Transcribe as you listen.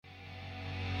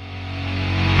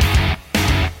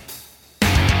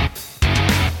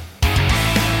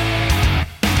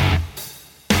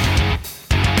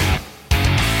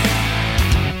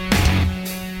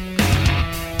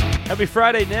Happy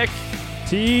Friday, Nick.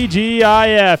 TGIF,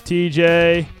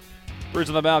 TJ.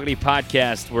 Birds on the Balcony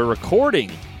podcast. We're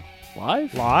recording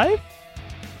live. Live?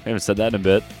 We haven't said that in a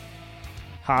bit.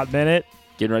 Hot minute.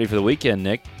 Getting ready for the weekend,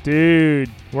 Nick. Dude,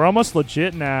 we're almost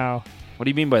legit now. What do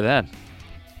you mean by that?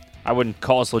 I wouldn't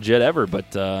call us legit ever, but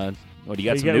what, do you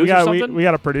got some news or something? We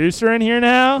got a producer in here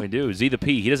now. We do. Z the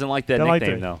P. He doesn't like that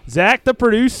nickname, though. Zach the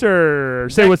producer.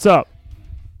 Say what's up.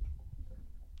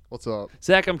 What's up?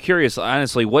 Zach, I'm curious,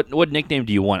 honestly, what nickname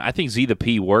do you want? I think Z the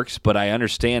P works, but I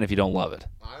understand if you don't love it.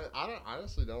 I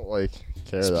honestly don't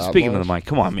care that Speaking much. of the mic,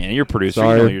 come on, man. You're a producer. Sorry,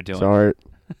 you know what you're doing. Sorry.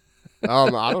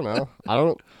 I don't know. I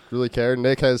don't really care.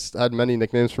 Nick has had many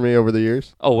nicknames for me over the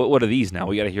years. Oh, what are these now?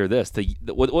 We got to hear this. The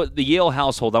Yale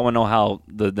household, I want to know how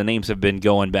the names have been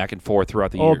going back and forth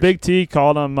throughout the years. Oh, Big T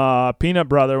called him Peanut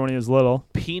Brother when he was little.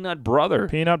 Peanut Brother?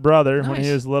 Peanut Brother Nice. when he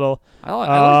was little. I like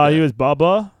that. He was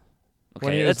Bubba.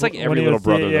 Okay, that's like every little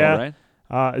brother, though,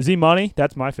 right? Z-Money,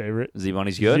 that's my favorite.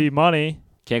 Z-Money's good? Z-Money.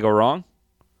 Can't go wrong?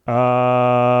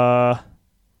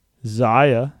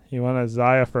 Zaya. He went as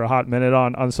Zaya for a hot minute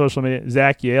on social media.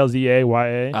 Zach Yale,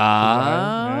 Z-A-Y-A.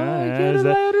 I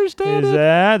understand Is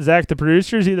that Zach the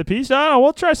producer? Is he the piece? I don't know.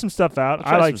 We'll try some stuff out.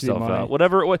 I like some stuff Z-Money. out.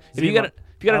 Whatever. If you got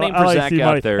a name for like Zach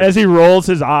Z-Money. out there. As he rolls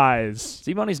his eyes.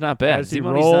 Z-Money's not bad. As he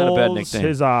Z-Money's not a bad rolls nickname.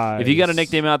 his eyes. If you got a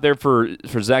nickname out there for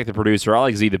Zach the producer, I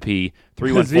like Z the P.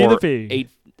 Z the P.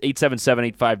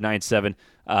 314-877-8597.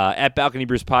 At Balcony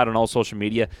Brews Pod on all social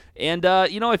media. And,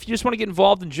 if you just want to get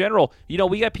involved in general,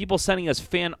 we got people sending us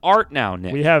fan art now,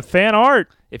 Nick. We have fan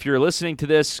art. If you're listening to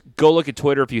this, go look at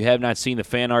Twitter if you have not seen the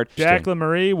fan art. Jacqueline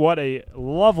Marie, what a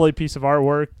lovely piece of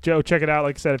artwork. Joe, check it out.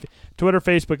 Like I said, Twitter,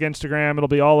 Facebook, Instagram, it'll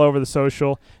be all over the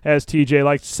social, as TJ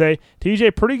likes to say.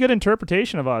 TJ, pretty good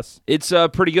interpretation of us. It's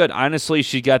pretty good. Honestly,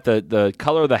 she got the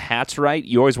color of the hats right.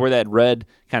 You always wear that red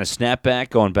kind of snapback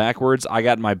going backwards. I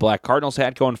got my black Cardinals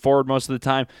hat going forward most of the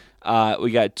time.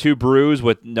 We got two brews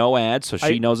with no ads, so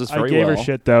she knows us very well. I gave her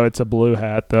shit, though. It's a blue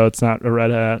hat, though. It's not a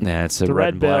red hat. Yeah, it's a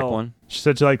red and black one. She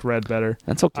said she liked red better.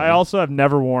 That's okay. I also have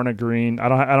never worn a green. I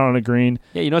don't own a green.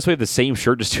 Yeah, you notice we have the same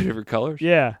shirt, just two different colors?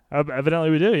 Yeah, evidently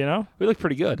we do, We look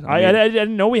pretty good. I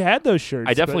didn't know we had those shirts.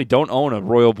 I definitely don't own a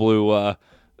royal blue long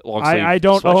sleeve I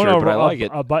don't own but I like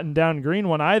it. a button-down green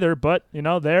one either, but,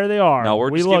 there they are. No,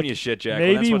 we're just giving you shit, Jack.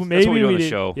 That's what we do on the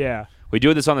show. Yeah. We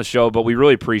do this on the show, but we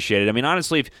really appreciate it. I mean,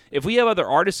 honestly, if we have other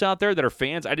artists out there that are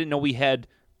fans, I didn't know we had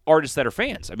artists that are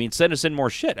fans. I mean, send us in more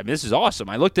shit. I mean, this is awesome.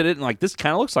 I looked at it and this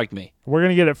kind of looks like me. We're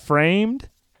going to get it framed,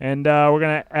 and we're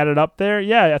going to add it up there.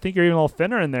 Yeah, I think you're even a little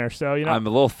thinner in there. So, I'm a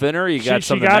little thinner. You got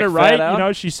she got it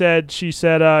right. She said she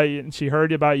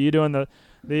heard about you doing the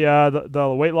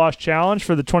weight loss challenge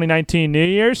for the 2019 New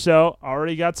Year, so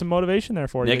already got some motivation there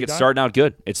for you. Nick, it's starting out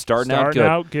good. It's starting out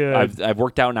good. I've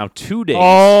worked out now 2 days.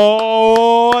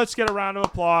 Oh, let's get a round of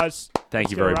applause.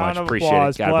 Thank you very much. Appreciate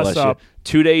it. God bless you.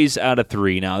 2 days out of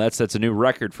 3 now. That's a new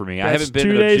record for me. I haven't been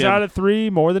to the gym. 2 days out of 3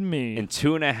 more than me. In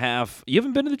 2.5. You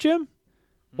haven't been to the gym?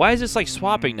 Why is this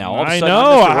swapping now? All of a sudden,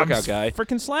 I'm Mr. Workout Guy.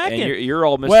 Freaking slacking. And you're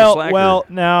all Mr. Slacker. Well,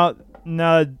 now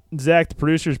Zach, the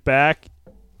producer's back.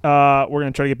 We're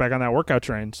gonna try to get back on that workout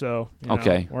train. So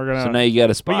okay, we're gonna. So now you got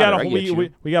a spot.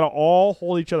 We gotta all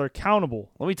hold each other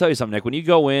accountable. Let me tell you something, Nick. When you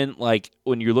go in,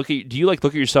 when you're looking, do you look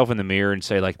at yourself in the mirror and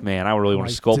say, man, I really want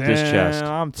to sculpt this chest?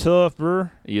 I'm tough, bro.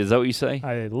 Is that what you say?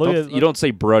 You don't say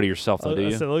bro to yourself, though, do you?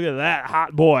 I said, look at that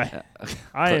hot boy. Clip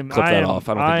that off.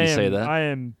 I don't think you say that. I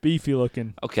am beefy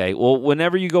looking. Okay. Well,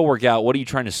 whenever you go work out, what are you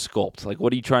trying to sculpt?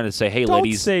 What are you trying to say? Hey,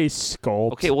 ladies. Don't say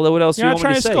sculpt. Okay. Well, what else do you want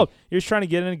me to say? Sculpt. You're just trying to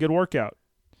get in a good workout.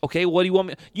 Okay, what do you want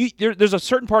me? There's a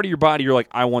certain part of your body you're like,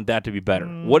 I want that to be better.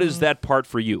 What is that part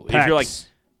for you? Pecs. If you're like,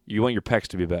 you want your pecs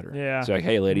to be better. Yeah. It's like,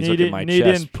 hey, ladies, look at my you chest. You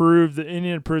need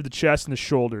to improve the chest and the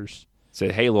shoulders.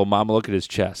 Say, hey, little mama, look at his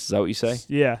chest. Is that what you say?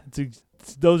 Yeah,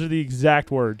 those are the exact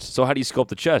words. So how do you sculpt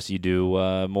the chest? You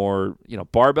do more,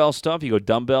 barbell stuff? You go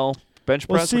dumbbell, bench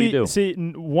press? What do you do? See,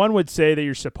 one would say that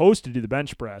you're supposed to do the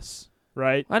bench press,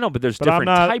 right? I know, but there's different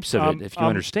types of it, if you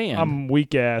understand. I'm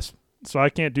weak ass, so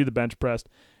I can't do the bench press.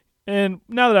 And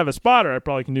now that I have a spotter, I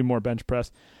probably can do more bench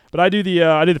press. But I do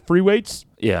the free weights.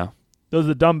 Yeah. Those are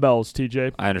the dumbbells,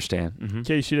 TJ. I understand. Mm-hmm. In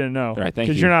case you didn't know. All right, thank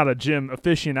you. Because you're not a gym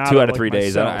aficionado. 2 out of 3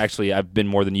 days. Myself. Actually, I've been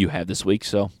more than you have this week,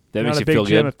 so that makes not you feel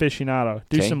good. I'm a big gym aficionado.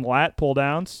 Do some lat pull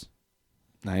downs.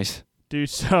 Nice. Do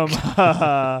some.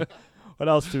 What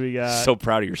else do we got? So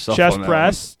proud of yourself. Chest on that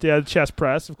press. Yeah, chest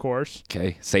press, of course.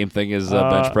 Okay. Same thing as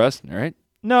bench press. All right.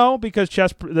 No, because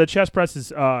the chest press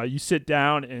is you sit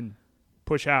down and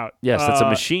push out. Yes, that's a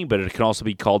machine, but it can also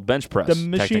be called bench press. The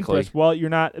machine press. Well, you're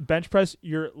not bench press.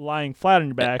 You're lying flat on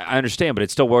your back. I understand, but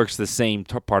it still works the same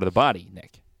part of the body,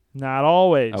 Nick. Not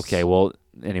always. Okay, well,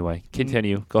 Anyway,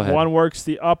 continue. Go ahead. One works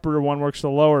the upper, one works the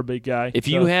lower, big guy. If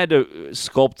you had to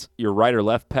sculpt your right or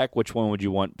left pec, which one would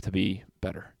you want to be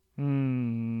better?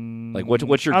 Like,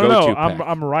 what's your I don't go-to know. pec?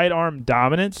 I'm right arm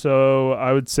dominant, so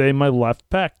I would say my left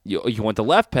pec. You want the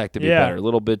left pec to be better, a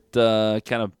little bit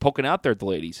kind of poking out there at the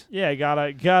ladies. Yeah,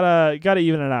 gotta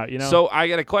even it out, you know. So I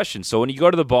got a question. So when you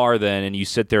go to the bar then and you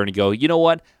sit there and you go, you know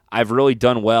what? I've really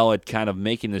done well at kind of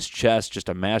making this chest just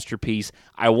a masterpiece.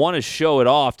 I want to show it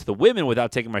off to the women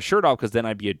without taking my shirt off because then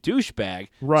I'd be a douchebag.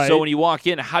 Right. So when you walk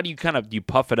in, how do you do you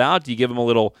puff it out? Do you give them a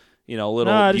little, do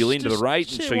you lean to the right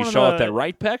and so you show out that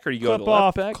right pec, or you go to the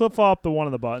left pec? Clip off one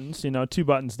of the buttons. 2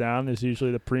 buttons down is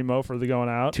usually the primo for the going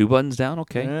out. 2 buttons down?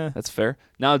 Okay. Yeah. That's fair.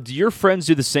 Now, do your friends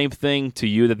do the same thing to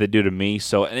you that they do to me?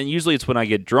 So, and then usually it's when I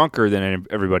get drunker than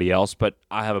everybody else, but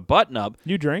I have a button up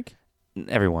You drink?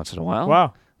 every once in a while.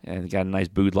 Wow. And got a nice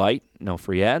Bud Light, no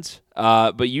free ads.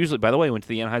 But usually, by the way, went to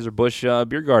the Anheuser-Busch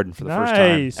beer garden for the first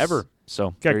time ever.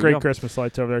 So Got great Christmas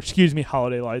lights over there. Excuse me,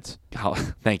 holiday lights.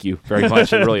 Thank you very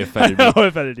much. It really offended me. I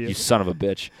offended you. You son of a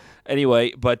bitch.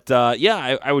 Anyway, but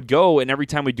I would go, and every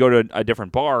time we'd go to a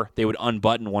different bar, they would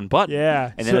unbutton one button.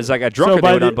 Yeah. And then as I got drunker,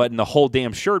 they would unbutton the whole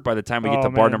damn shirt by the time we get to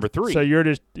bar number 3. So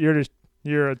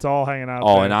it's all hanging out.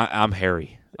 Oh, there. and I'm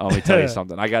hairy. Oh, let me tell you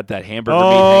something. I got that hamburger meat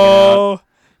hanging out.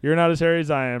 You're not as hairy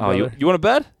as I am, Oh, brother. you want to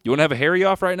bet? You want to have a hairy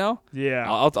off right now?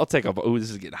 Yeah. I'll take a. Ooh,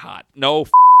 this is getting hot. No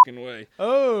way.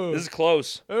 Oh. This is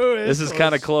close. Oh, This is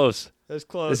kind of close. That's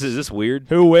close. Is this weird?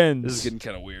 Who wins? This is getting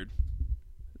kind of weird.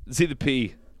 Z the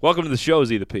P. Welcome to the show,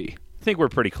 Z the P. I think we're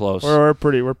pretty close. We're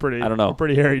pretty. I don't know. We're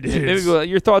pretty hairy dudes. Maybe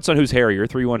your thoughts on who's hairier?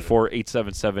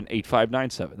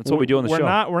 314-877-8597. That's what we do on the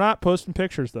show. We're not posting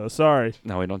pictures though. Sorry.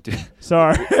 No, we don't do.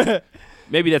 Sorry.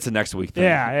 Maybe that's a next week thing.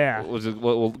 Yeah.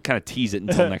 We'll kind of tease it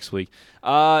until next week.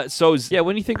 When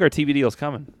do you think our TV deal's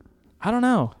coming? I don't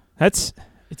know. It's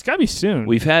got to be soon.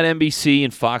 We've had NBC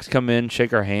and Fox come in,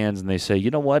 shake our hands, and they say,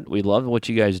 you know what? We love what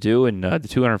you guys do, and the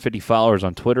 250 followers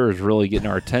on Twitter is really getting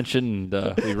our attention,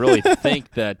 and we really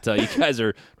think that you guys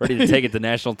are ready to take it to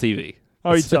national TV.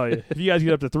 Oh, I tell you, if you guys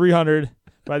get up to 300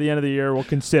 by the end of the year, we'll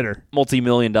consider.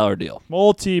 Multi-million-dollar deal.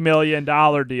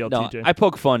 Multi-million-dollar deal, No, TJ. I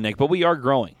poke fun, Nick, but we are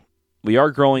growing. We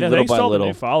are growing little by all little.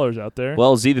 the new followers out there.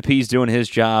 Well, Z the P's doing his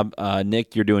job.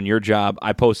 Nick, you're doing your job.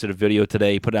 I posted a video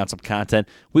today, put out some content.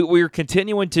 We're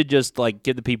continuing to just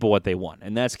give the people what they want,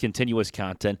 and that's continuous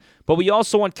content. But we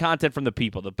also want content from the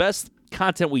people. The best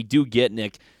content we do get,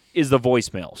 Nick, is the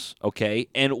voicemails, okay?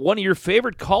 And one of your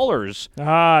favorite callers,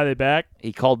 they back?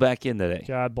 he called back in today.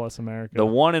 God bless America. The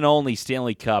one and only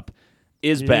Stanley Cup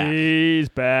is back. He's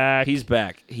back. He's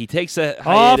back. He takes a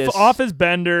hiatus. Off his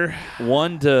bender.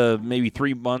 1 to maybe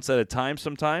 3 months at a time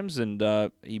sometimes, and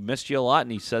he missed you a lot,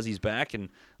 and he says he's back, and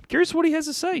I'm curious what he has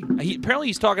to say. Apparently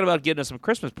he's talking about getting us some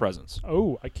Christmas presents.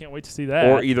 Oh, I can't wait to see that.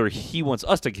 Or either he wants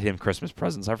us to get him Christmas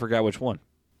presents. I forgot which one.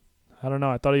 I don't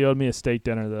know. I thought he owed me a steak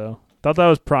dinner, though. Thought that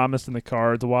was promised in the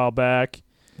cards a while back.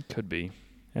 Could be.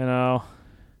 But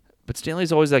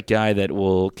Stanley's always that guy that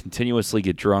will continuously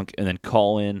get drunk and then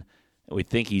call in. We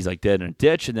think he's dead in a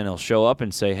ditch, and then he'll show up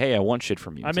and say, "Hey, I want shit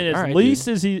from you." I mean,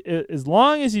 as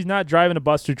long as he's not driving a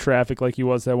bus through traffic like he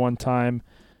was that one time.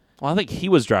 Well, I think he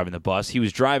was driving the bus. He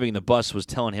was driving the bus was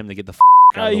telling him to get the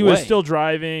out of the he way. was still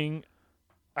driving.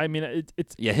 I mean,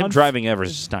 it's him driving ever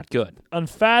is just not good.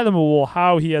 Unfathomable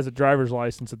how he has a driver's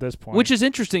license at this point. Which is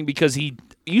interesting because he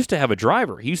used to have a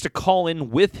driver. He used to call in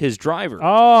with his driver.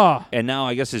 Oh, and now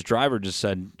I guess his driver just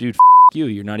said, "Dude, you.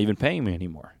 You're not even paying me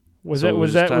anymore." Was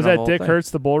that Dick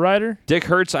Hertz, the bull rider? Dick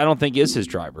Hertz, I don't think is his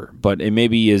driver, but it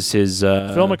maybe is his.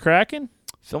 Phil McCracken.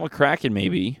 Phil McCracken,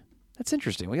 maybe. That's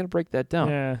interesting. We got to break that down.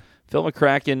 Yeah. Phil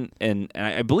McCracken, and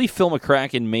I believe Phil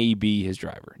McCracken may be his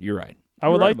driver. You're right.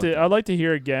 I'd like to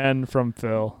hear again from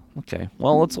Phil. Okay.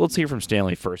 Well, let's hear from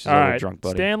Stanley first. All right, drunk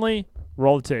buddy. Stanley,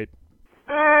 roll the tape.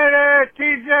 Hey there,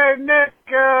 TJ, Nick,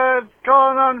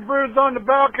 calling on the Brews on the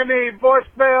Balcony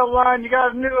voicemail line. You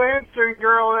got a new answering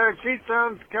girl there. She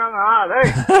sounds kind of hot.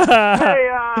 Hey,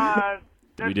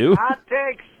 We do? Hot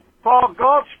takes. Paul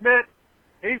Goldschmidt.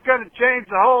 He's going to change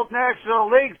the whole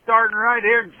National League starting right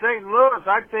here in St. Louis.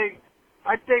 I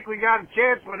think we got a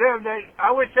chance with him.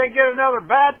 I wish they'd get another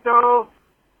bat, though.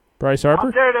 Bryce Harper?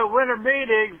 Out there, the winter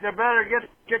meetings, they better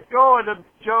get going. The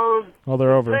shows. Oh,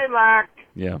 they're over. They lack.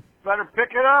 Yeah. Better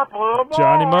pick it up a little more.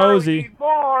 Johnny Mosey. Need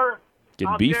more.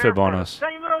 Getting Out B-fib there on for us.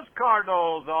 St. Louis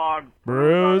Cardinals on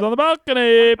Brews on the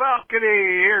Balcony. Balcony.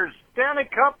 Here's Stanley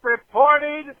Cup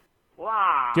reporting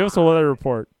live. Give us a weather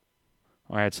report.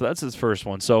 All right, so that's his first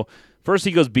one. So first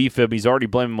he goes B-fib. He's already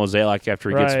blaming Mozeliak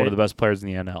after he gets one of the best players in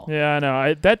the NL. Yeah, I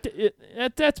know.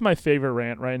 That's my favorite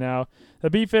rant right now. The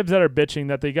B-fibs that are bitching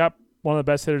that they got one of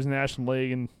the best hitters in the National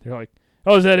League, and they're like,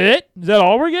 Oh, is that it? Is that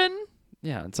all we're getting?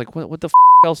 Yeah, it's like what the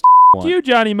else do you Fuck want? you,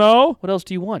 Johnny Mo. What else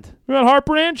do you want? We got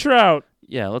Harper and Trout.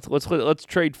 Yeah, let's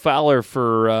trade Fowler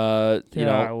for all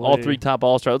Golly. 3 top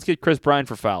All-Star. Let's get Chris Bryant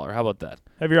for Fowler. How about that?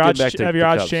 Have your Get odds back to the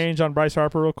odds Cubs. changed on Bryce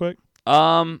Harper real quick?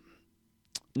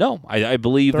 No, I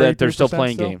believe that they're still 33%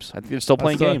 playing still? games. I think they're still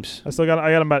playing games. I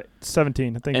got him about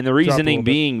 17. I think. And the dropped a reasoning little bit.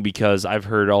 being because I've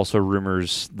heard also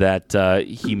rumors that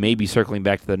he may be circling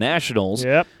back to the Nationals.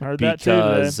 Yep, heard that too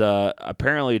Because today.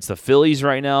 apparently it's the Phillies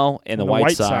right now and the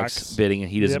White Sox, Sox. bidding, and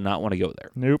he does Yep. not want to go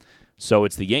there. Nope. So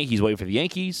it's the Yankees waiting for the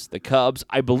Yankees, the Cubs.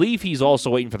 I believe he's also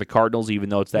waiting for the Cardinals, even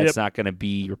though that's not going to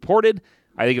be reported.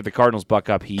 I think if the Cardinals buck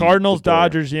up, Cardinals, would go there.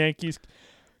 Dodgers, Yankees,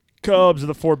 Cubs are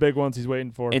the 4 big ones he's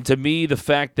waiting for. And to me, the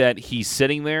fact that he's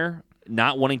sitting there,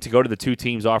 not wanting to go to the 2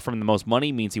 teams offering him the most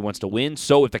money, means he wants to win.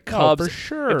 So if the Cubs, for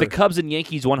sure. if the Cubs and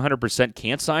Yankees 100%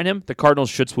 can't sign him, the Cardinals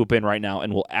should swoop in right now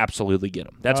and will absolutely get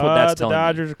him. That's what that's the telling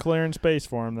Dodgers are clearing space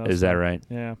for him, though. me. Is that right?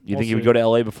 Yeah. You think he would go to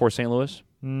LA before St. Louis?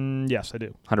 Yes, I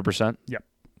do. 100%? Yep.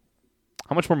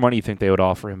 How much more money do you think they would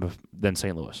offer him than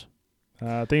St. Louis?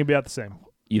 I think it'd be about the same.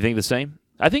 You think the same?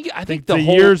 I think The the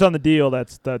whole years on the deal,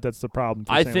 that's the problem.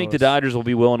 For I St. think the Louis. Dodgers will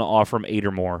be willing to offer him 8 or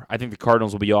more. I think the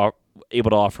Cardinals will be able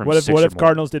to offer him What 6 if or more.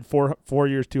 Cardinals did 4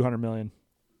 years, $200 million?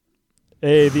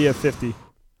 AAV of 50.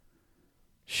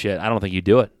 Shit, I don't think you'd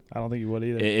do it. I don't think he would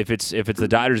either. If it's the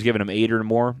Dodgers giving him 8 or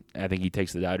more, I think he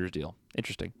takes the Dodgers deal.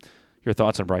 Interesting. Your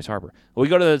thoughts on Bryce Harper? Well, we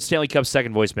go to the Stanley Cup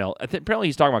second voicemail. Apparently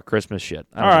he's talking about Christmas shit.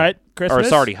 I All don't know. right, Christmas. Or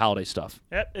it's already holiday stuff.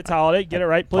 Yep, it's holiday. Get it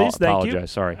right, please. Thank you.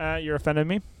 Apologize. Sorry. You're offending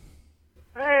me.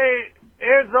 Hey,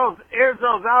 here's those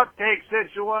outtakes that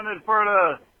you wanted for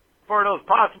those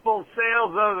possible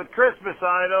sales of the Christmas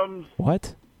items.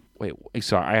 What? Wait,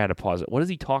 sorry. I had to pause it. What is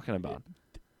he talking about?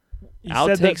 You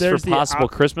said that Outtakes there's for the possible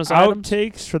Christmas items?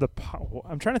 Outtakes for the.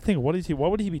 I'm trying to think. What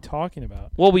would he be talking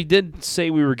about? Well, we did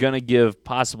say we were going to give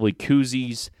possibly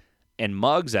koozies and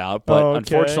mugs out, but Okay.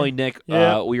 unfortunately, Nick,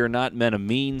 Yeah. we are not men of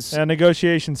means. And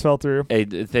negotiations fell through.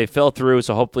 They fell through,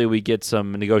 so hopefully we get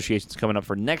some negotiations coming up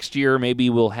for next year.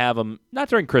 Maybe we'll have them, not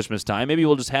during Christmas time. Maybe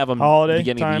we'll just have them Holiday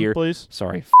beginning of time, the year. please.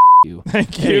 Sorry, you.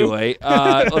 Thank you. Anyway,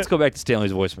 let's go back to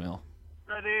Stanley's voicemail.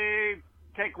 Ready?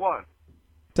 Take one.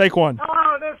 Take one.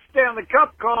 Hello, this is Stanley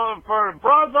Cup calling for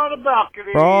Bras on the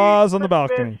Balcony. Bras on the Christmas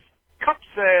balcony. Cup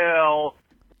sale.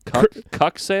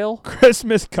 Cuck sale?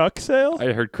 Christmas cuck sale?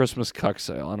 I heard Christmas cuck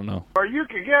sale. I don't know. Or you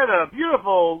can get a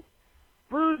beautiful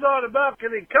Brews on the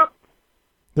Balcony cup,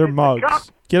 They're It's a mugs. cup.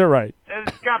 Get it right. and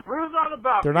it's got Brews on the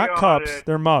Balcony. They're not on cups, it.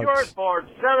 they're mugs. Yours for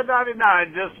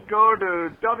 $7.99. Just go to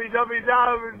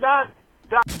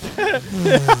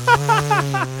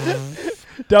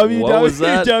www. What was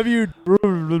that? www. What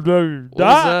was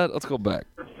that? Let's go back.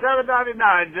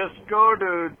 $7.99. Just go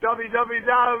to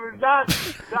www.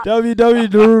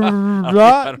 www.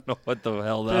 I don't know what the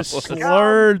hell that Just was.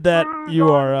 slurred that Brews on the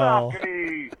URL.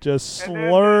 Balcony. Just And then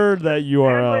slurred that Handling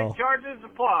URL. charges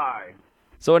apply.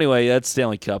 So anyway, that's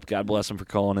Stanley Cup. God bless him for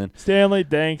calling in. Stanley,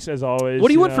 thanks as always. What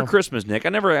do you want know. for Christmas, Nick? I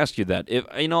never asked you that. If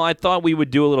I thought we would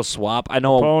do a little swap. I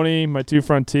know. Pony, my 2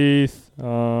 front teeth.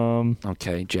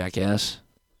 Okay, jackass.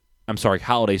 I'm sorry.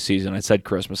 Holiday season. I said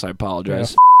Christmas. I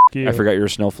apologize. You. I forgot you're a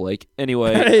snowflake.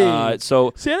 Anyway, Hey.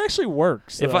 so See, that actually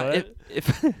works. if though. I if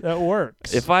that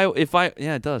works. if I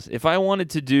yeah, it does. If I wanted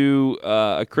to do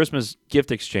a Christmas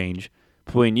gift exchange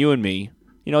between you and me,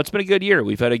 it's been a good year.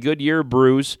 We've had a good year of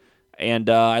brews, and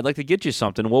I'd like to get you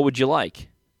something. What would you like?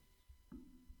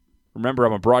 Remember,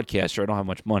 I'm a broadcaster. I don't have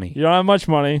much money. You don't have much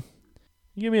money.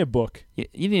 You give me a book. You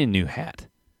need a new hat.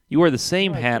 You wear the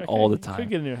same hat all the time. Could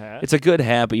get a new hat. It's a good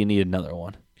hat, but you need another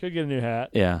one. Could get a new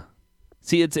hat. Yeah.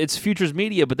 See, it's Futures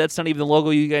Media, but that's not even the logo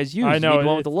you guys use. I know. You need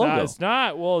one with the logo. It's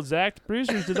not. Well, Zach, the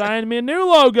producer's designed me a new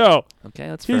logo. Okay,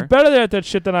 that's He's fair. better at that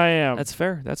shit than I am. That's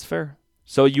fair. That's fair.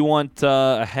 So you want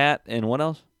a hat and what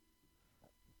else?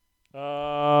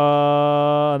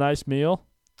 A nice meal.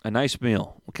 A nice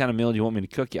meal. What kind of meal do you want me to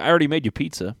cook you? I already made you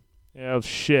pizza. Yeah,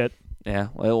 shit. Yeah.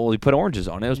 Well, we put oranges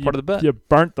on it. It was part of the bet. You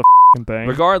burnt the thing.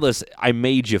 Regardless, I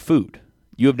made you food.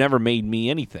 You have never made me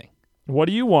anything. What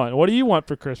do you want? What do you want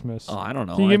for Christmas? Oh, I don't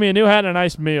know. Can you give me a new hat and a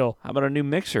nice meal? How about a new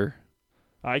mixer?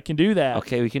 I can do that.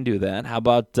 Okay, we can do that. How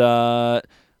about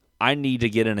I need to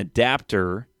get an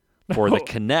adapter for the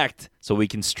Kinect so we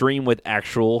can stream with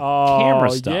actual camera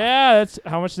stuff. Yeah, that's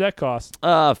how much does that cost?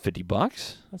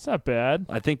 $50. That's not bad.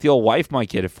 I think the old wife might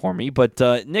get it for me. But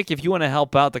Nick, if you want to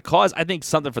help out the cause, I think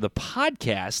something for the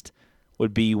podcast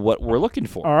would be what we're looking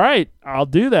for. All right, I'll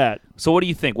do that. So what do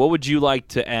you think? What would you like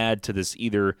to add to this,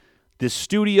 either this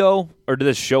studio or to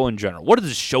this show in general? What does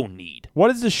this show need? What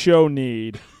does the show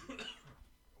need?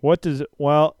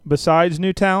 Besides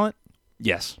new talent?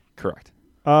 Yes, correct.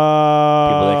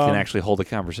 People that can actually hold a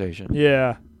conversation.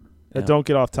 Yeah. That Yeah. don't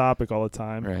get off topic all the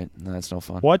time. Right. No, that's no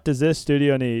fun. What does this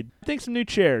studio need? I think some new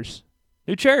chairs.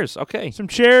 New chairs. Okay. Some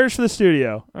chairs for the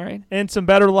studio. All right. And some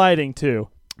better lighting, too.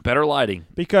 Better lighting.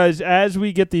 Because as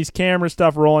we get these camera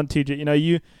stuff rolling,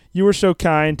 TJ, you were so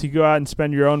kind to go out and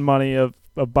spend your own money of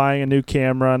buying a new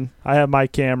camera. And I have my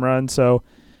camera, and so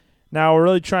now we're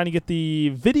really trying to get the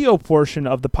video portion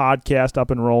of the podcast up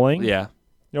and rolling. Yeah.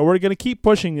 We're going to keep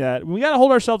pushing that. We got to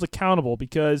hold ourselves accountable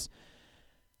because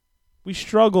we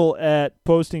struggle at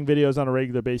posting videos on a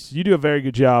regular basis. You do a very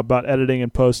good job about editing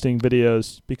and posting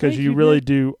videos because Thank you you, really Nick.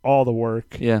 do all the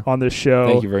work Yeah. on this show.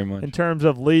 Thank you very much. In terms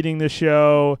of leading the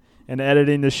show and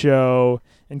editing the show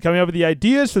and coming up with the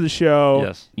ideas for the show.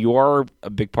 Yes. You are a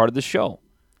big part of the show.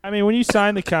 I mean, when you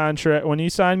signed the contract, when you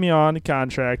signed me on the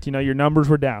contract, your numbers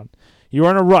were down. You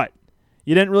were in a rut.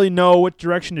 You didn't really know what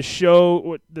direction to show,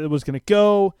 what it was going to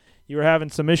go. You were having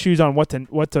some issues on what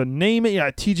to name it.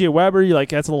 TJ Weber, you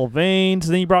that's a little vain.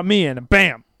 So then you brought me in, and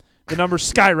bam, the numbers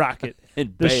skyrocket.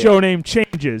 And The bam. show name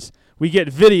changes. We get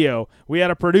video. We had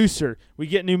a producer. We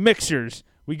get new mixers.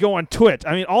 We go on Twitch.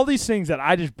 I mean, all these things that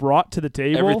I just brought to the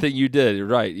table. Everything you did,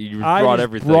 right? You I brought just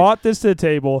everything. brought this to the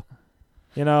table.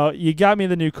 You got me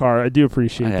the new car. I do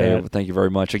appreciate Hey, that. thank you very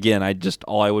much. Again,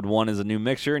 all I would want is a new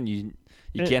mixer, and you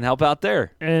can't help out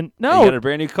there. And You got no, a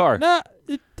brand new car. nah,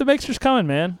 the mixer's coming,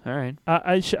 man. All right.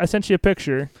 I sent you a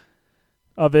picture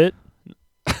of it.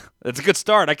 That's a good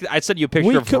start. I sent you a picture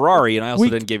We of could- Ferrari, and I also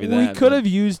didn't give you that. We could have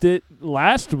used it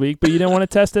last week, but you didn't want to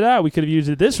test it out. We could have used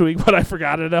it this week, but I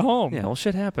forgot it at home. Yeah, well,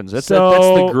 shit happens. That's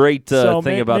So- the great so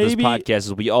thing about this maybe- podcast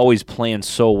is we always plan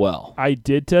so well. I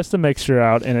did test the mixer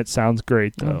out, and it sounds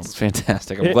great, though. It's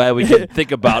fantastic. I'm glad we can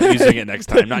think about using it next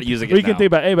time, not using it We now. can think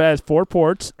about it, but it has 4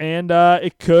 ports, and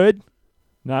it could,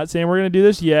 not saying we're going to do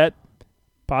this yet,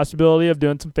 possibility of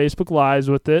doing some Facebook Lives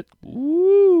with it.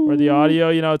 Where the audio,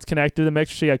 it's connected to the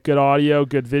mixer, so you got good audio,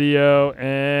 good video,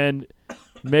 and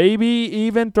maybe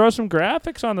even throw some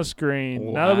graphics on the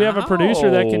screen. Now that we have a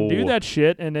producer that can do Wow. that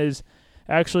shit and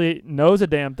actually knows a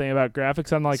damn thing about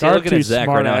graphics, unlike See, our looking two at Zach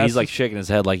right smart now, he's asses. like shaking his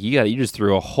head, like you just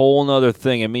threw a whole nother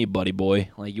thing at me, buddy boy.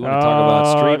 Like you want to talk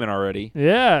about streaming already?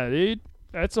 Yeah, dude,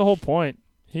 that's the whole point.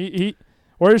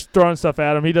 We're just throwing stuff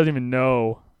at him. He doesn't even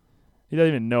know. He doesn't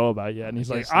even know about it yet, and he's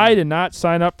like, Yes, "I did not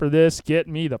sign up for this. Get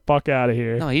me the fuck out of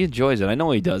here." No, he enjoys it. I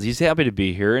know he does. He's happy to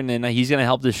be here, and then he's going to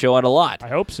help this show out a lot. I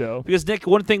hope so. Because Nick,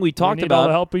 one thing we talked we need all the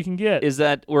about help we can get. is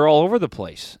that we're all over the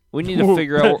place. We need to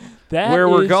figure out That where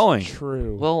we're is going.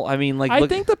 True. Well, I mean, like, I look,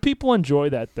 think the people enjoy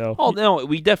that though. oh no,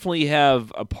 we definitely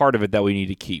have a part of it that we need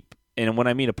to keep. And when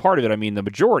I mean a part of it, I mean the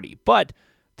majority. But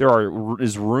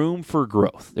is room for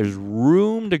growth. There's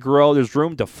room to grow. There's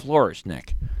room to flourish,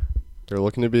 Nick. They're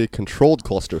looking to be a controlled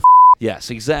cluster. Yes,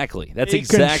 exactly. That's A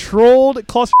exactly. controlled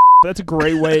cluster. That's a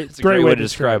great way. It's a great way to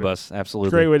describe it. us. Absolutely.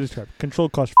 Great way to describe it.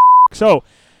 Controlled cluster. So,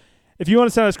 if you want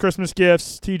to send us Christmas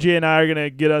gifts, TJ and I are gonna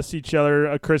get us each other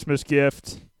a Christmas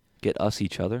gift. Get us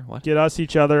each other. What? Get us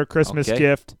each other a Christmas Okay.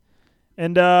 gift.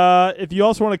 And if you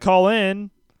also want to call in,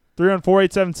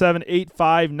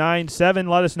 314-877-8597.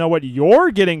 Let us know what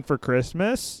you're getting for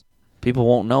Christmas. People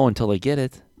won't know until they get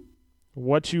it.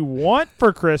 What you want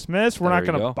for Christmas. We're There not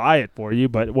you going to go. buy it for you,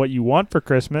 but what you want for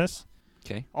Christmas.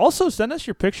 Okay. Also, send us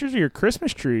your pictures of your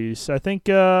Christmas trees. I think,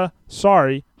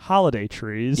 holiday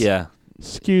trees. Yeah.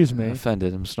 Excuse I'm me.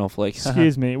 offended. I'm Snowflake.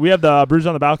 Excuse me. We have the Brews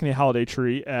on the Balcony holiday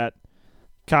tree at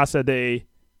Casa de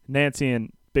Nancy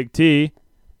and Big T.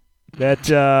 That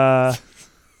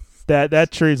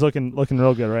that tree's looking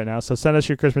real good right now. So send us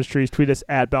your Christmas trees. Tweet us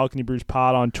at Balcony Brews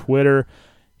Pod on Twitter.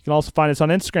 You can also find us on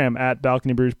Instagram at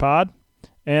Balcony Brews Pod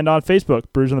and on Facebook,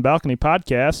 Brews on the Balcony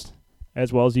Podcast,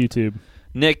 as well as YouTube.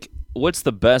 Nick, what's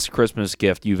the best Christmas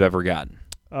gift you've ever gotten?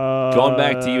 Going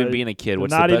back to even being a kid,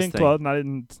 what's not the best even thing? close. Not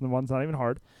even the one's not even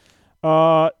hard.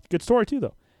 Good story too,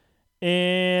 though.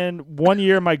 And one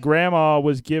year, my grandma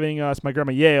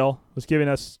Yale was giving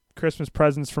us Christmas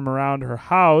presents from around her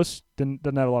house. Doesn't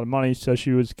have a lot of money, so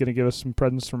she was going to give us some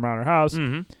presents from around her house.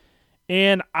 Mm-hmm.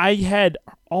 And I had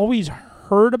always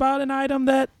heard about an item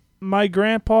that my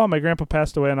grandpa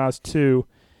passed away when I was 2,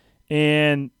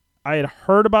 and I had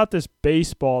heard about this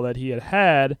baseball that he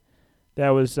had that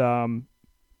was a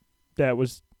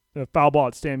foul ball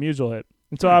that Stan Musial hit.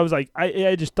 And so I was like,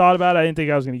 I just thought about it. I didn't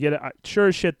think I was going to get it. Sure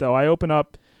as shit, though, I open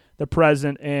up the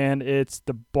present, and it's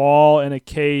the ball in a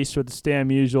case with the Stan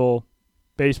Musial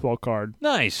baseball card.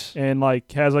 Nice. And,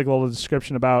 has, a little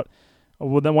description about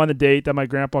the date that my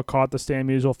grandpa caught the Stan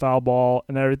Musial foul ball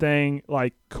and everything.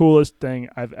 Coolest thing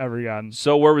I've ever gotten.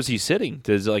 So where was he sitting?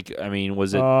 Was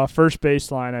it First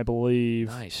baseline, I believe.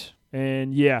 nice?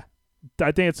 And, yeah,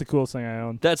 I think it's the coolest thing I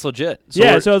own. That's legit.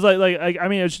 Yeah, so it's like I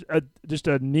mean, it's just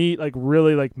a neat, like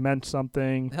really like meant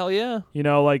something. Hell yeah. You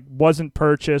know, like wasn't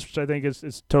purchased, which I think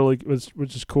is totally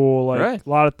which is cool. Like Right. a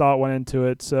lot of thought went into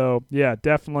it. So yeah,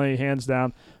 definitely hands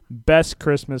down best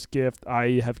Christmas gift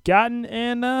I have gotten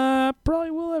and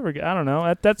probably will ever get. I don't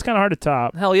know. That's kind of hard to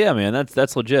top. Hell yeah, man.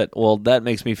 That's legit. Well, that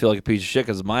makes me feel like a piece of shit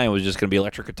because mine was just going to be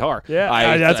electric guitar.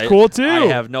 Yeah, that's cool too. I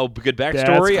have no good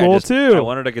backstory. That's cool too. I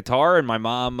wanted a guitar, and my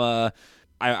mom, all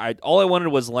I wanted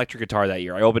was an electric guitar that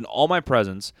year. I opened all my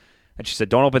presents, and she said,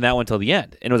 don't open that one until the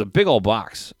end. And it was a big old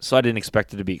box, so I didn't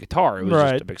expect it to be a guitar. It was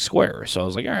Right. just a big square. So I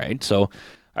was like, all right. So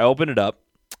I opened it up,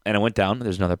 and I went down, and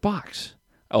there's another box.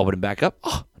 I open it back up.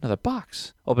 Oh, another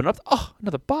box. Open it up. Oh,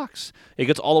 another box. It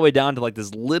gets all the way down to like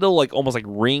this little, like almost like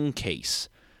ring case,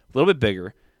 a little bit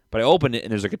bigger. But I opened it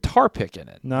and there's a guitar pick in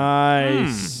it.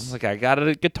 Nice. Like I got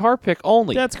a guitar pick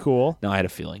only. That's cool. No, I had a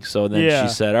feeling. So then Yeah.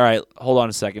 she said, "All right, hold on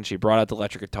a second." She brought out the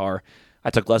electric guitar. I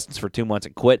took lessons for 2 months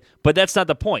and quit. But that's not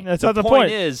the point. That's not the point.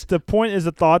 The point is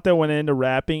the thought that went into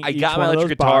wrapping. I each got one my of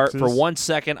electric those guitar. boxes. For 1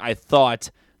 second, I thought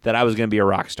that I was going to be a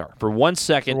rock star. For 1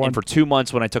 second, and for 2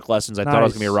 months when I took lessons, I thought I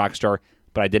was going to be a rock star.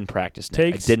 But I didn't practice.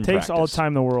 Nick. Takes I didn't takes practice. all the time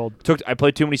in the world. I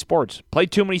played too many sports.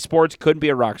 Couldn't be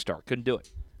a rock star. Couldn't do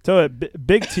it. So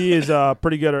Big T is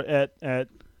pretty good at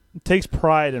takes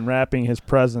pride in wrapping his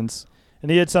presents,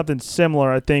 and he had something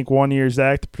similar. I think one year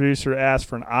Zach, the producer, asked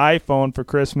for an iPhone for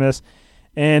Christmas,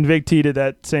 and Big T did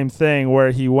that same thing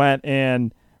where he went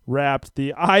and wrapped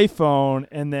the iPhone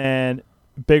and then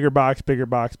bigger box, bigger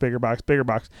box, bigger box, bigger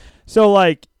box. So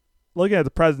like looking at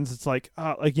the presents, it's like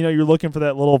you're looking for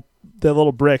that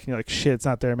little brick, and you're like, shit, it's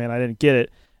not there, man. I didn't get it.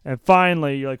 And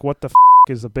finally, you're like, what the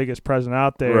is the biggest present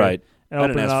out there? Right. And I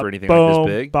didn't open it ask up, for anything boom, like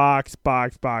this big. Box,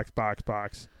 box, box, box,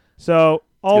 box. So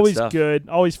always stuff. good,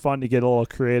 always fun to get a little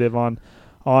creative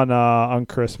on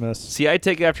Christmas. See, I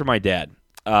take after my dad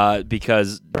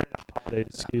because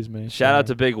Excuse me. shout out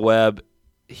to Big Web.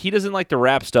 He doesn't like to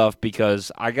wrap stuff because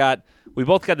we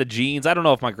both got the genes. I don't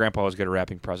know if my grandpa was good at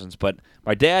wrapping presents, but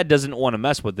my dad doesn't want to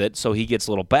mess with it, so he gets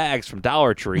little bags from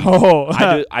Dollar Tree. Oh,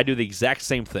 I do the exact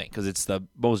same thing because it's the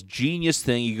most genius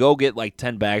thing. You go get like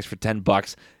 10 bags for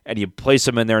 $10, and you place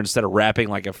them in there instead of wrapping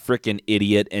like a freaking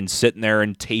idiot and sitting there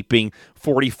and taping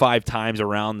 45 times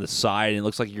around the side. And it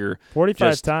looks like you're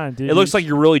 45 times, dude. It looks like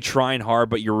you're really trying hard,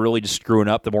 but you're really just screwing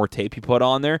up the more tape you put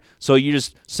on there. So you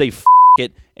just say F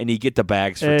it, and you get the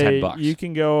bags for $10. You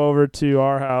can go over to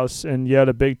our house and go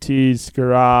to Big T's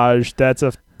garage. That's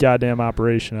a goddamn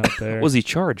operation out there. What does he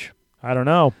charge? I don't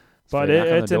know, but Straight knock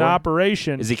on it's the an door?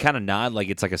 operation. Is he kind of nod like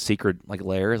it's like a secret like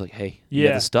layer? Like, hey, you Yeah.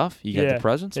 got the stuff? You got Yeah. the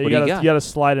presents? Yeah, What do you You got? got to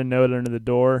slide a note under the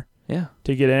door Yeah.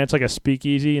 to get in. It's like a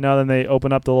speakeasy, Then they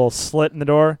open up the little slit in the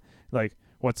door. Like,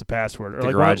 what's the password? Or The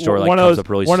like garage door, like, one of comes those up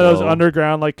really one of those slow.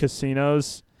 underground like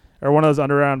casinos, or one of those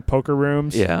underground poker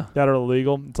rooms. Yeah. that are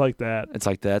illegal. It's like that. It's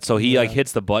like that. So he Yeah. like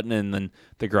hits the button, and then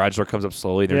the garage door comes up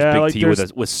slowly. There's Yeah, Big like T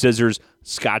with scissors,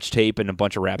 scotch tape, and a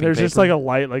bunch of wrapping There's paper. just like a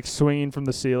light like swinging from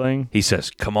the ceiling. He says,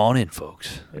 "Come on in,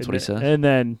 folks." That's what he says. And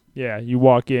then you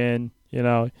walk in. You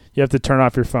have to turn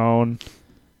off your phone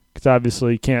because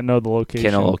obviously you can't know the location.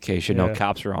 Can't know location. No Yeah.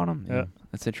 cops are on him. Yeah. Yeah.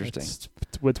 That's interesting.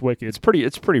 It's wicked. It's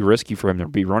pretty risky for him to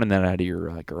be running that out of your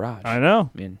garage. I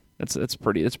know. I mean, it's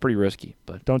pretty risky.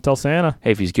 But Don't tell Santa.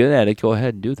 hey, if he's good at it, go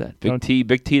ahead and do that. Big Don't-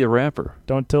 T the rapper.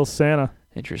 Don't tell Santa.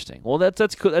 Interesting. Well,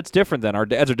 that's cool. That's different then. Our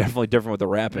dads are definitely different with the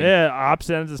rapping. Yeah,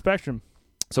 opposite ends of the spectrum.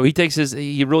 So he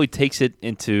really takes it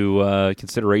into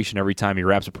consideration every time he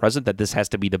wraps a present that this has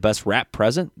to be the best wrap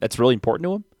present. That's really important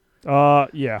to him.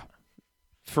 Yeah.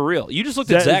 For real. You just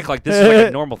looked at That- Zach like this is like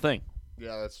a normal thing.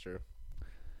 Yeah, that's true.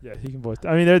 Yeah, he can voice.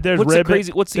 I mean, there's What's the ribbon.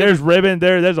 crazy- what's the there's ribbon.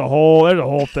 There's a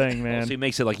whole thing, man. So he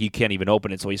makes it like you can't even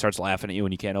open it, so he starts laughing at you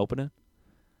when you can't open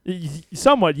it.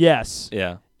 Somewhat, yes.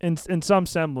 Yeah. In some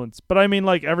semblance, but I mean,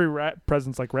 like every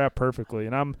present's like wrapped perfectly,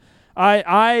 and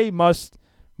I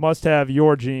must have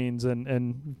your genes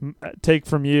and take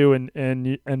from you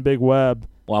and Big Web.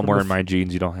 Well, I'm From the wearing my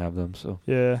jeans. You don't have them, so.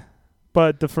 Yeah,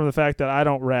 but from the fact that I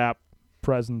don't wrap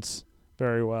presents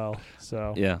very well,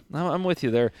 so Yeah, I'm with you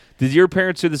there. Did your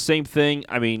parents do the same thing?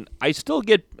 I mean, I still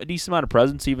get a decent amount of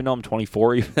presents, even though I'm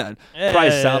 24. Even that probably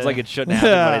sounds like it shouldn't happen,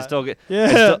 but I still get.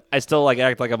 Yeah. I still like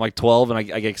act like I'm like 12, and I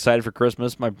get excited for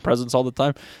Christmas. My presents all the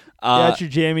time. Got your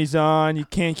jammies on. You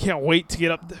can't wait to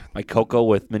get up there. My cocoa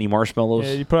with mini marshmallows.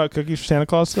 Yeah, you put out cookies for Santa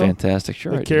Claus still? Fantastic.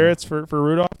 Sure. I The do. carrots for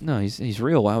Rudolph? No, he's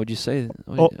real. Why would you say that?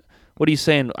 Oh. What are you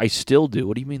saying? I still do.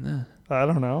 What do you mean that? I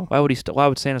don't know. Why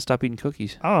would Santa stop eating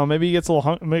cookies? I don't know. Maybe he gets a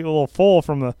little full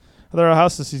from the other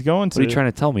houses he's going to. What are you trying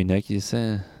to tell me, Nick? You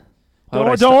saying? Don't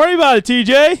worry about it,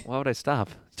 TJ. Why would I stop?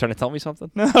 Trying to tell me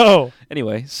something? No.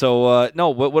 Anyway, so no,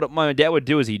 what my dad would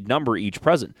do is he'd number each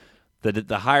present.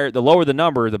 The lower the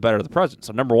number, the better the present.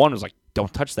 So number 1 was like,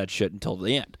 don't touch that shit until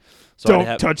the end. So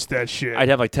Don't touch that shit. I'd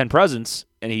have like 10 presents,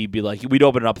 and he'd be like, we'd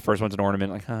open it up. The first one's an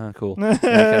ornament, like, cool. And I'd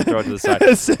kind of throw it to the side.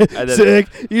 And then, Sick.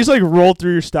 You just like roll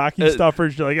through your stocking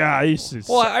stuffers. You're like,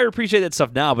 well, I appreciate that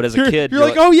stuff now, but as a kid, you're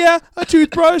like, oh yeah, a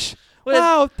toothbrush. Well,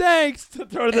 Wow, thanks.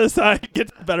 Throw it to the side.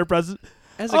 Get the better present.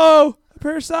 a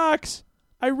Pair of socks.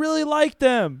 I really like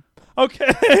them.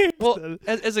 Okay. well,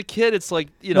 as a kid, it's like,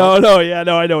 you know. No,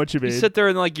 I know what you You mean. sit there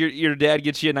and like your dad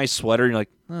gets you a nice sweater, and you're like,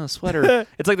 oh, sweater.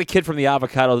 It's like the kid from the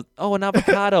avocado. Oh, an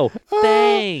avocado.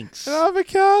 Thanks. An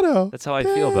avocado. That's how I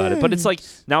feel about it. But it's like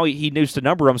now he used to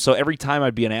number them, so every time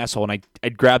I'd be an asshole and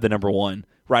I'd grab the number 1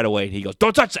 right away, and he goes,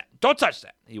 "Don't touch that! Don't touch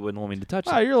that!" He wouldn't want me to touch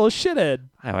Oh, it. you're a little shithead.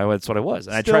 That's what I was,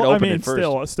 and I tried to open it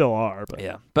first. Still are, but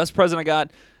Yeah, best present I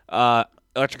got,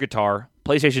 electric guitar.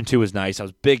 PlayStation 2 was nice. I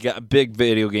was a big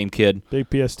video game kid, big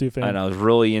PS2 fan. and I was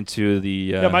really into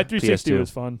the my 360 PS2. was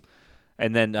fun.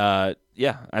 And then,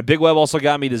 Big Web also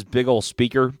got me this big old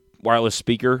wireless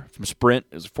speaker from Sprint.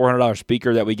 It was a $400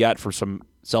 speaker that we got for some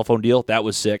cell phone deal. That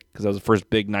was sick because that was the first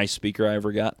big, nice speaker I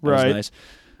ever got. That Right. was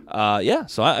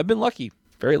nice. So I've been lucky,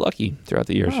 very lucky throughout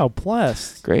the years. Wow,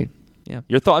 blessed. Great. Yeah.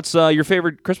 Your thoughts, your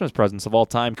favorite Christmas presents of all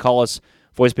time. Call us,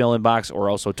 voicemail inbox, or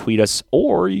also tweet us,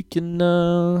 or you can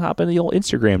hop into the old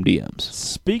Instagram DMs.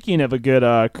 Speaking of a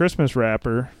good Christmas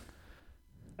wrapper,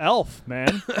 Elf,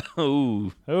 man.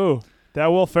 Ooh. Ooh, that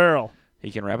Will Ferrell.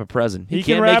 He can wrap a present. He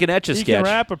can can make make an Etch-a-Sketch. He can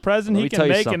wrap a present. Let He me can tell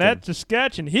you make an something.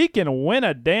 Etch-a-Sketch, and he can win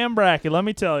a damn bracket. Let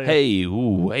me tell you. Hey,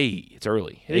 it's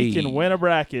early. he Hey. can win a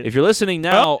bracket. If you're listening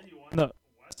now, No,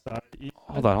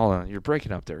 hold on. You're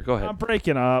breaking up there. Go ahead. I'm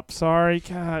breaking up. Sorry,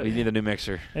 God. You need a new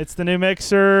mixer. It's the new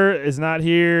mixer. Is not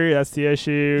here. That's the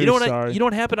issue. You know what? Sorry. You know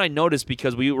what happened? I noticed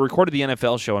because we recorded the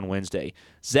NFL show on Wednesday.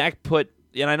 Zach put,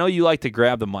 and I know you like to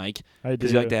grab the mic I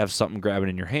because do. you like to have something grabbing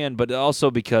in your hand, but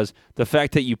also because the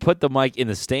fact that you put the mic in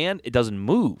the stand, it doesn't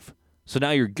move. So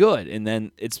now you're good, and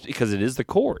then it's because it is the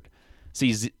cord.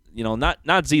 See,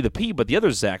 not Z the P, but the other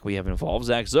Zach we have involved,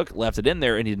 Zach Zook, left it in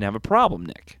there, and he didn't have a problem,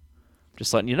 Nick.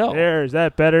 Just letting you know. There, is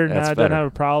that better? That's I better. don't have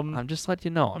a problem. I'm just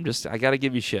letting you know. I got to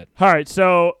give you shit. All right,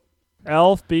 so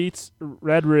Elf beats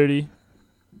Red Rudy,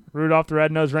 Rudolph the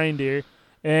Red-Nosed Reindeer,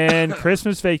 and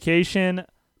Christmas Vacation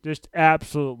just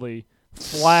absolutely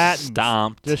flattens.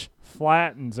 Stomped. Just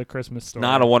flattens a Christmas story.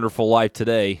 Not a Wonderful Life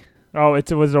today. Oh,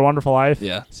 was it a Wonderful Life?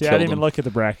 Yeah. See, I killed didn't even him. look at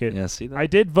the bracket. Yeah, see that? I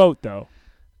did vote, though.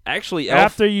 Actually, Elf.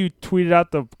 After you tweeted out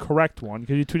the correct one,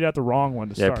 because you tweeted out the wrong one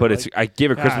to Yeah, start. I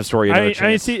gave a Christmas story another chance. I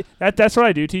mean, see, that's what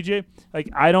I do, TJ. Like,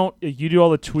 I don't. You do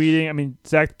all the tweeting. I mean,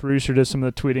 Zach, the producer, does some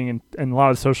of the tweeting and a lot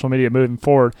of social media moving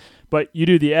forward. But you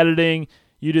do the editing,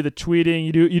 you do the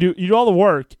tweeting, you do all the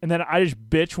work, and then I just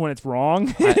bitch when it's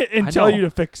wrong and I tell know. you to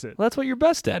fix it. Well, that's what you're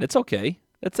best at. It's okay.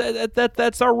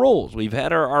 That's our roles. We've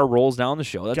had our roles now on the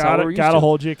show. That's how we're used Gotta to.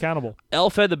 hold you accountable.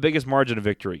 Elf had the biggest margin of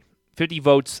victory. 50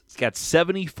 votes. It's got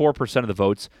 74% of the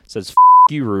votes. Says, F***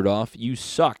 you, Rudolph. You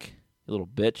suck, you little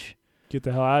bitch. Get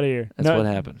the hell out of here. That's what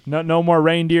happened. No more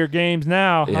reindeer games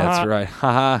now. Yeah, that's right.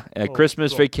 Haha. A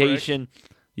Christmas little vacation.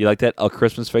 You like that? A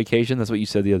Christmas vacation? That's what you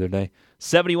said the other day.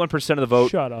 71% of the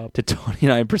vote Shut up. to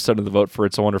 29% of the vote for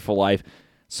It's a Wonderful Life.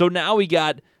 So now we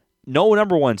got no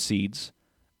number 1 seeds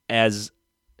as,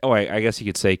 I guess you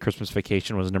could say Christmas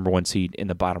Vacation was the number 1 seed in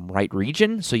the bottom right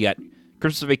region. So you got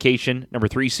Christmas Vacation, number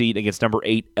 3 seed against number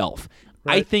 8, Elf.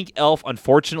 Right. I think Elf,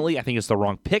 unfortunately, I think it's the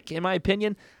wrong pick in my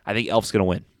opinion. I think Elf's going to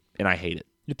win, and I hate it.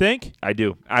 You think? I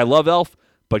do. I love Elf,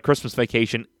 but Christmas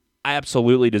Vacation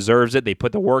absolutely deserves it. They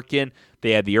put the work in.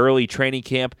 They had the early training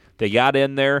camp. They got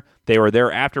in there. They were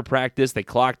there after practice. They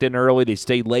clocked in early. They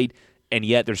stayed late, and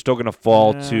yet they're still going to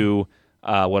fall to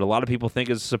what a lot of people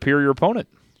think is a superior opponent.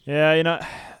 Yeah,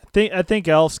 I think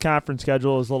Elf's conference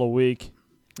schedule is a little weak.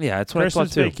 Yeah, that's what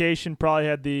Christmas I thought too. Vacation probably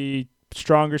had the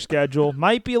stronger schedule.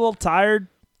 Might be a little tired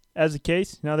as a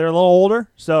case. They're a little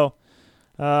older, so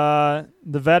the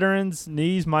veterans'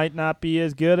 knees might not be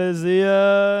as good as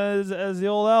the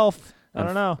old Elf. I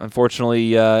don't know.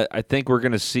 Unfortunately, I think we're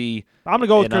going to see. I'm gonna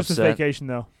go with an Christmas upset. Vacation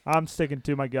though. I'm sticking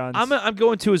to my guns. I'm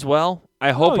going to as well.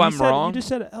 I hope I'm wrong. You just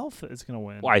said Elf is gonna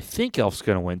win. Well, I think Elf's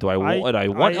going to win. Do I want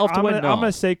Elf to I'm win? Gonna, No. I'm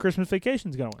gonna say Christmas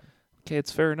Vacation's gonna win. Okay,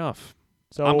 it's fair enough.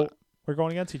 So we're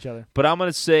going against each other. But I'm going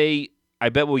to say, I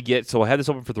bet we get, so I had this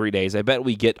open for 3 days. I bet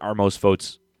we get our most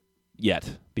votes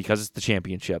yet because it's the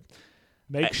championship.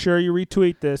 Make sure you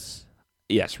retweet this.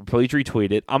 Yes, please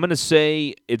retweet it. I'm going to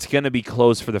say it's going to be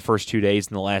close for the first 2 days,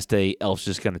 and the last day, Elf's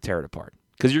just going to tear it apart.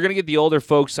 Because you're going to get the older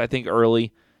folks, I think,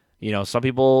 early. Some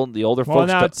people, the older Well, folks.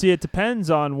 now, see, it depends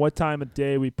on what time of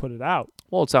day we put it out.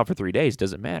 Well, it's out for 3 days.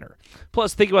 Doesn't matter.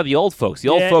 Plus, think about the old folks. The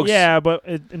old folks. Yeah, but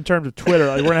in terms of Twitter,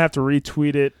 we're going to have to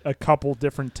retweet it a couple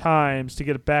different times to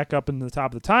get it back up in the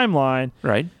top of the timeline.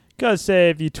 Right. Because, say,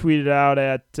 if you tweet it out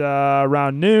at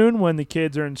around noon when the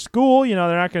kids are in school, they're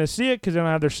not going to see it because they don't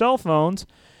have their cell phones.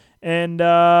 And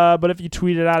but if you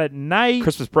tweet it out at night.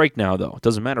 Christmas break now, though. It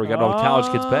doesn't matter. We got all the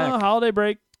college kids back. Holiday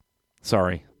break.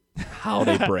 Sorry.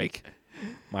 Holiday break.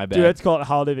 My bad. Dude, let's call it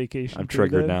holiday vacation. I'm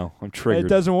triggered now. I'm triggered. It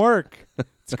doesn't work.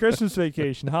 It's Christmas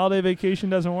vacation. Holiday vacation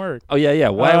doesn't work. Oh, yeah.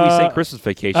 Why are we saying Christmas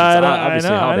vacation? It's obviously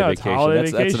holiday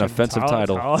vacation. That's an offensive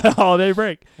title. Holiday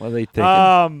break. What are they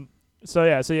thinking? So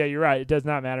yeah, you're right. It does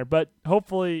not matter. But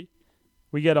hopefully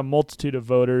we get a multitude of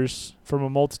voters from a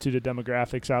multitude of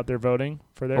demographics out there voting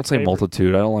for their Don't say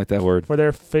multitude. I don't like that word. For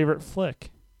their favorite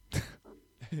flick.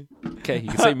 Okay, you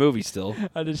can say movie still.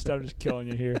 I'm just killing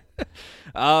you here.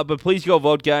 But please go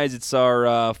vote, guys. It's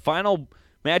our final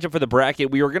matchup for the bracket.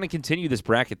 We are going to continue this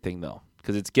bracket thing, though,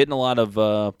 because it's getting a lot of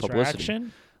publicity.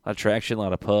 Traction? A lot of traction, a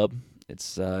lot of pub.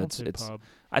 It's pub.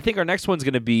 I think our next one's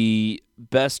going to be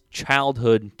best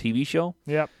childhood TV show.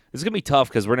 Yep. It's going to be tough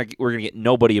because we're going to get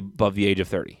nobody above the age of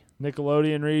 30.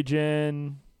 Nickelodeon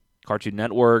region, Cartoon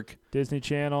Network, Disney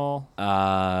Channel.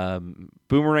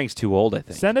 Boomerang's too old, I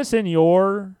think. Send us in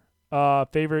your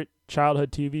favorite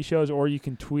childhood TV shows, or you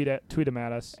can tweet them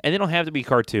at us. And they don't have to be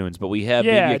cartoons, but we have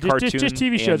maybe a cartoon just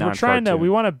TV shows. and We're trying to. non-cartoon. We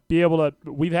want to be able to.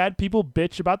 We've had people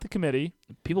bitch about the committee.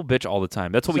 People bitch all the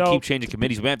time. That's why we So, keep changing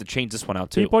committees. We have to change this one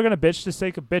out too. People are going to bitch for the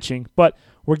sake of bitching, but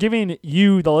we're giving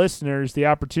you, the listeners, the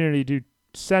opportunity to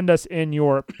send us in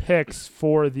your picks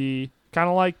for the kind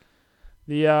of like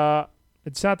the.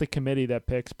 It's not the committee that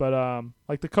picks, but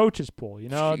like the coaches pool.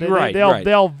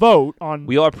 They'll vote on.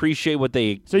 We all appreciate what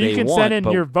they. So you can want, send in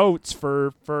but your votes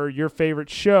for your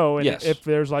favorite show, and Yes. if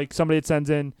there's like somebody that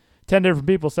sends in 10 different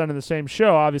people sending the same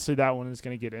show, obviously that one is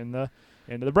going to get into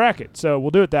the bracket. So we'll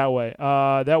do it that way.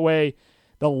 That way,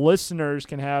 the listeners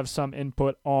can have some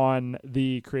input on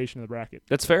the creation of the bracket.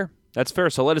 That's fair.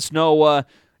 So let us know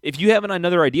if you have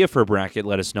another idea for a bracket.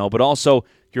 Let us know. But also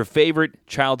your favorite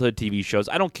childhood TV shows.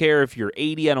 I don't care if you're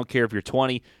 80. I don't care if you're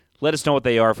 20. Let us know what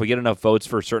they are. If we get enough votes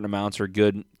for certain amounts or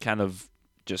good kind of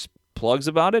just plugs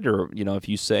about it, or if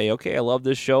you say, okay, I love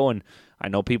this show and I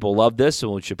know people love this,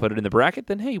 so we should put it in the bracket,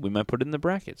 then hey, we might put it in the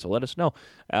bracket. So let us know.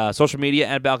 Social media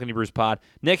at Balcony Brews Pod.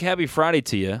 Nick, happy Friday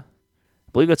to you. I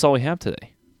believe that's all we have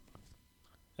today.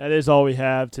 That is all we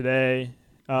have today.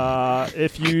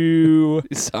 If you,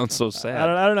 It sounds so sad.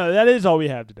 I don't know. That is all we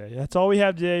have today. That's all we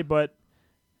have today. But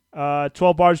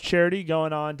 12 Bars charity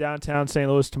going on downtown St.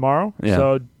 Louis tomorrow. Yeah.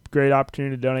 So great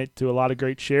opportunity to donate to a lot of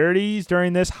great charities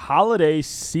during this holiday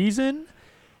season,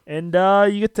 and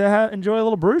you get to enjoy a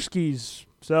little brewskis.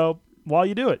 So while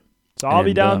you do it, so I'll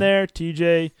be down there.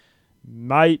 TJ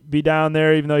might be down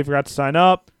there, even though he forgot to sign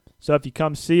up. So if you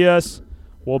come see us,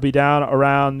 we'll be down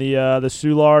around the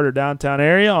Soulard or downtown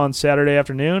area on Saturday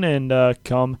afternoon, and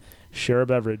come share a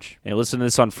beverage. And listen to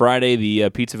this on Friday. The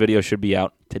pizza video should be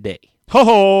out today. Ho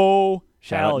ho!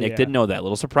 Shout out. Nick didn't know that.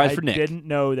 Little surprise for Nick. I didn't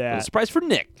know that. Little surprise for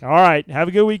Nick. All right. Have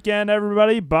a good weekend,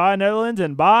 everybody. Bye, Netherlands,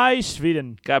 and bye,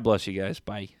 Sweden. God bless you guys.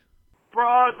 Bye.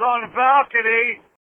 Bras on the balcony.